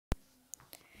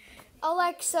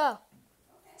Alexa,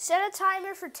 set a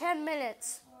timer for 10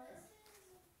 minutes.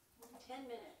 10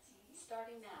 minutes,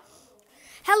 starting now.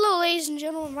 Hello, ladies and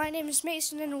gentlemen. My name is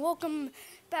Mason, and welcome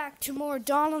back to more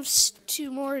Dawn of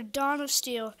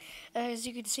Steel. As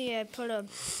you can see, I put a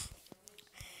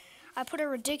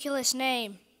ridiculous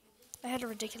name. I had a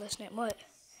ridiculous name. What?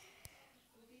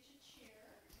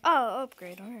 Oh,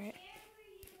 upgrade. All right.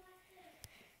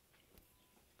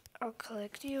 I'll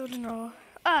collect you to know.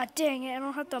 Ah, dang it! I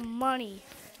don't have the money.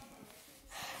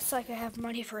 It's like I have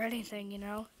money for anything, you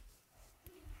know.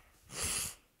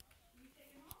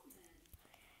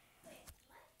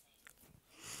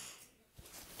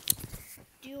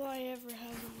 Do I ever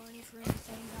have the money for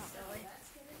anything? Not really.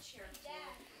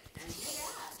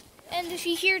 And if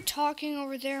you hear talking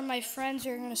over there, my friends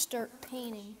are going to start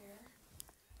painting.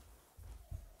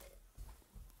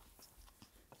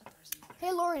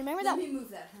 Hey, Lori, remember that? Let me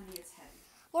move that, honey. It's heavy.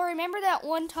 Lori, remember that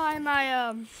one time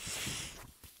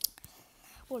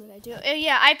what did I do?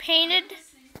 Yeah, I painted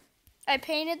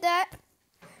that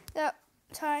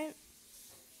time.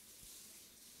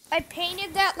 I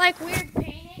painted that like weird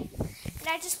painting, and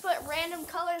I just put random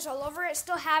colors all over it.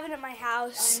 Still have it at my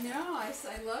house. I know. I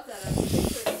love that. I have a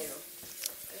picture of you.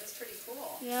 It was pretty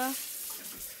cool. Yeah.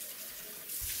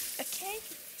 Okay.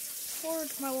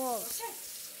 Forward my walls. Okay.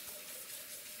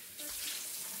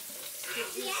 I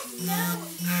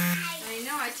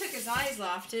know. I took his eyes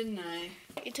off, didn't I?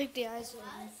 You took the eyes off.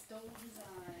 I stole his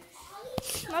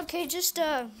eyes. Okay, just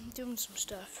doing some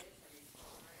stuff.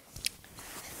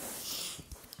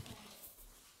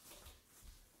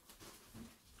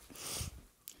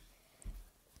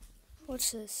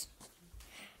 What's this?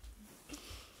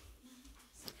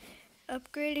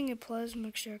 Upgrading a plasma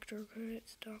extractor credit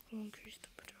stock will increase the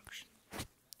production.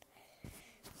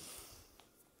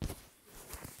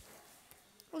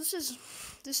 Well,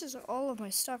 this is all of my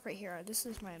stuff right here. This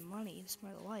is my money. This is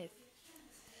my life.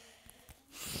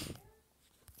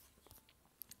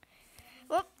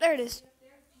 Oh, there it is.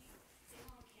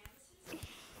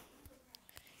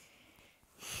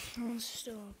 I'm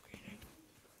still upgrading.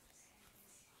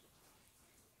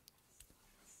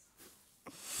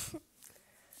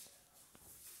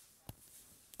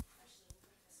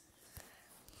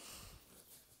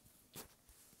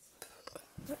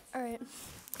 Alright.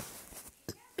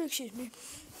 Excuse me.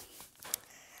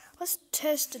 Let's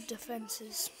test the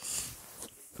defenses.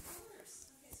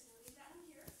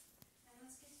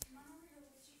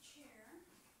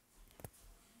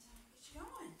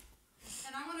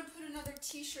 And I want to put another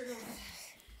T-shirt over there,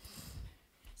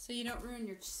 so you don't ruin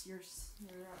your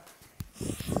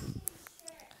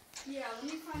Yeah, let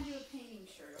me find you a painting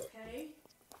shirt, okay?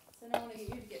 So I don't want to get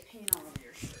you to get paint all over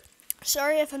your shirt.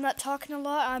 Sorry if I'm not talking a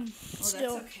lot. That's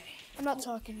okay. I'm not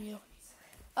talking to you.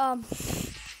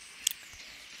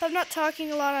 If I'm not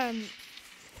talking a lot,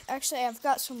 actually I've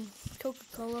got some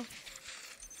Coca-Cola.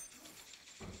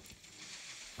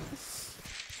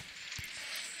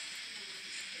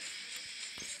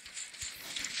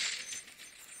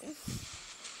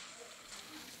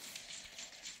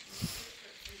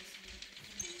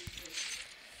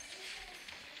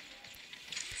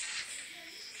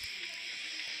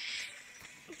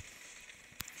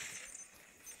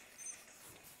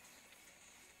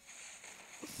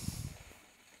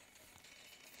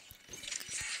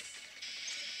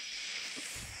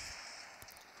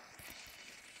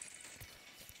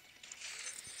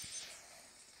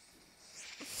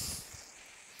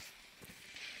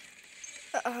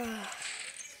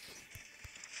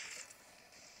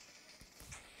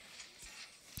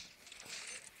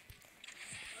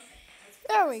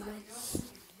 There we go.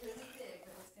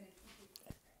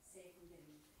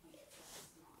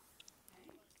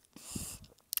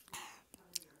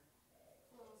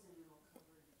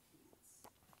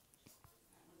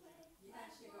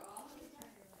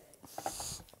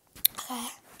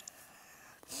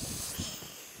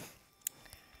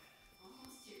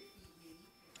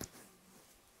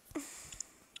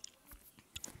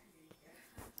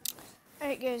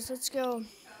 Alright guys, let's go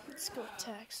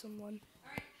attack someone.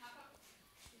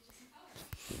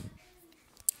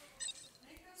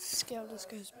 Scout this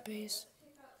guy's base.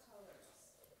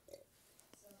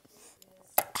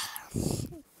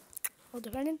 Well,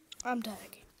 defending, I'm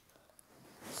tagging.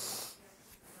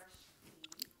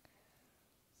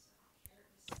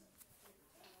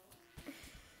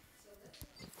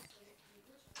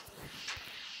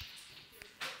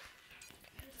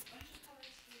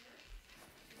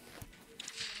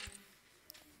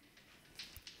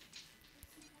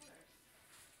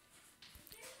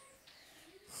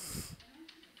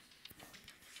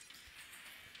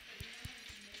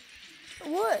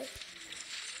 What?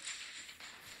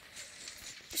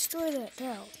 destroy that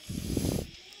now.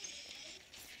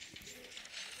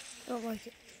 I don't like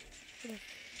it. Whatever.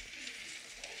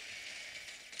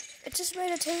 It just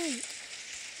made a tank.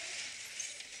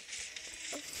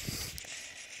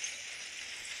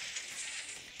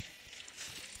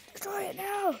 Destroy it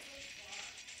now.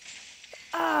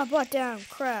 Ah, brought down.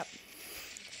 Crap.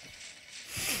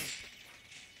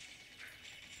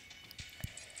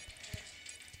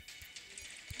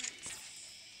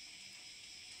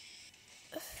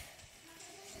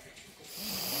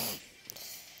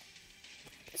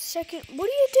 Second, what are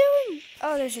you doing?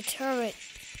 Oh, there's a turret.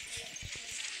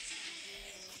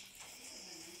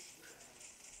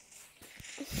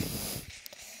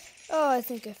 Oh, I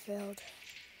think I failed.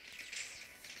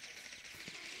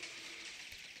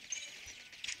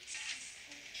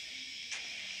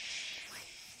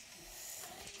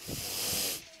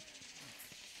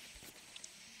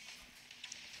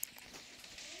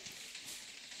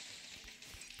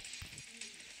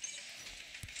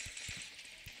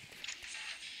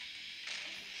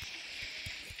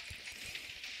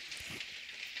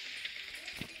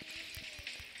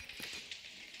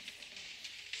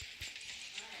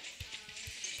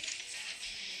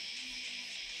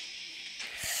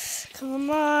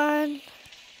 Come on.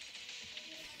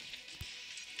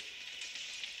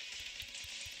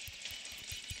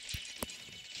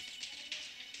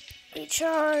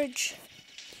 Recharge.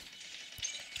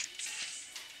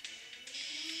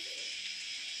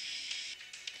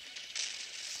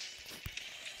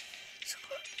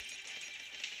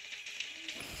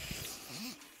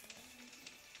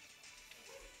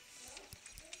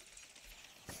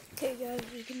 Okay, guys,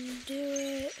 we can do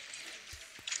it.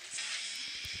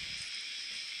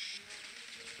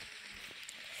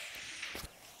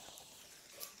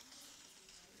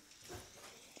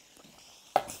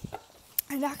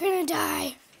 I'm not gonna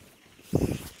die.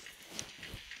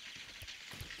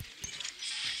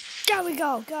 There we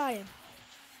go, got him.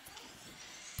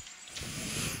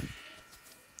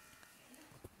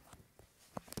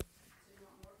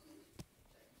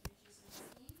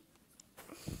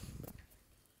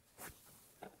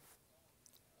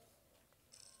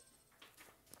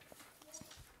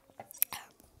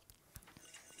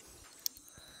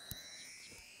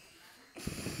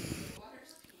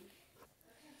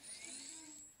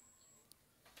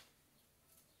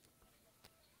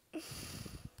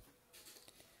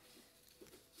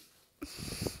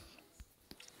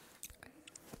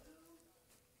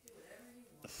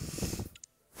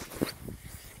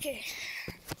 Okay.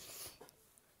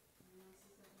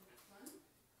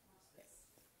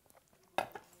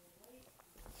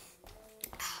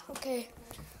 Okay.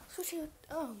 Switching.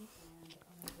 Oh,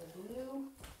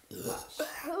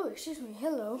 excuse me.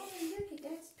 Hello. Hey, look at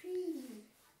that's pretty.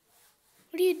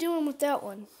 What are you doing with that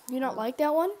one? You not like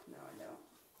that one? No, I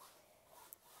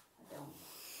don't.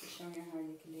 Just showing her how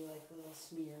you can do like little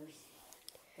smears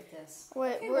with this.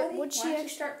 Wait, Hey, what? buddy, What'd why she don't you actually?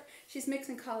 start? She's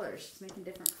mixing colors. She's making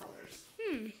different colors.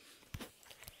 Do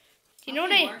you know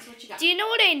Okay, what Marks, what you got? Do you know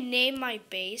what I named my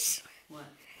base? What?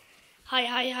 Hi.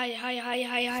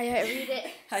 Read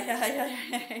it.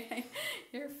 Hi.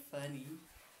 You're funny.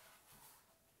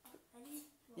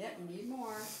 Yep, you need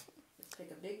more. Let's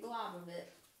take a big glob of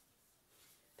it.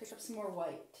 Pick up some more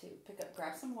white too.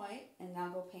 Grab some white and now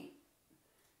go paint.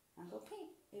 Now go paint.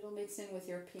 It'll mix in with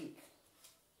your pink.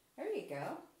 There you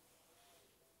go.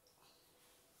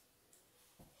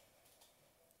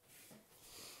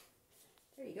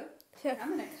 There you go. Yeah. I'm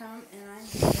going to come and I'm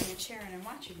going to bring a chair in and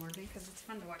watch you, Morgan, because it's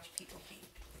fun to watch people paint.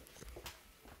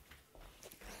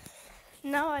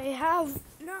 Now I have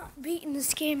not beaten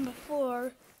this game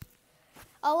before.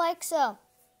 Alexa,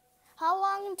 how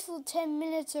long until 10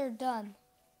 minutes are done?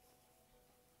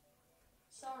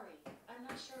 Sorry, I'm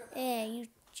not sure about Yeah, you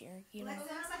jerk. You know.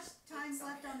 Alexa, how much time's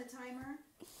left on the timer?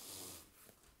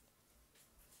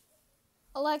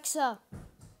 Alexa,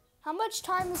 how much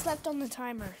time is left on the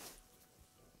timer?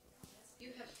 You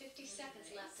have 50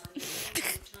 seconds left on your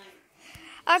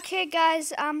timer. Okay,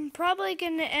 guys, I'm probably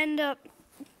going to end up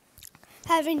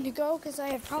having to go because I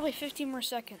have probably 50 more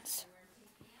seconds.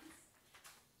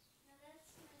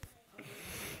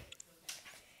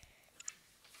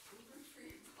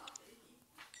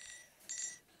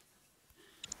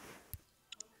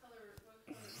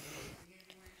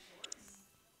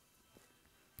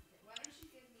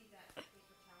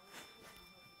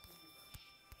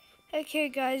 Okay,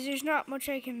 guys, there's not much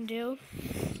I can do.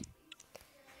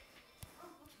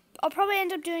 I'll probably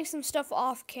end up doing some stuff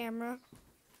off camera.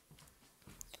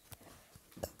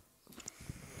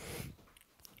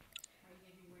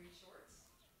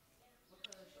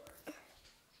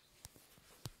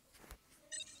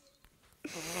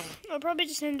 I'll probably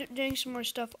just end up doing some more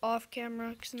stuff off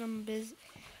camera because I'm busy.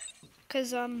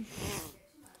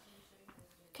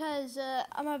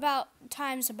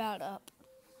 Time's about up.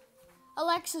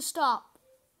 Alexa, stop.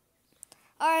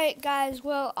 Alright, guys.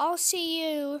 Well, I'll see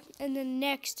you in the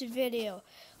next video.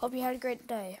 Hope you had a great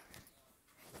day.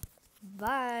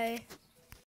 Bye.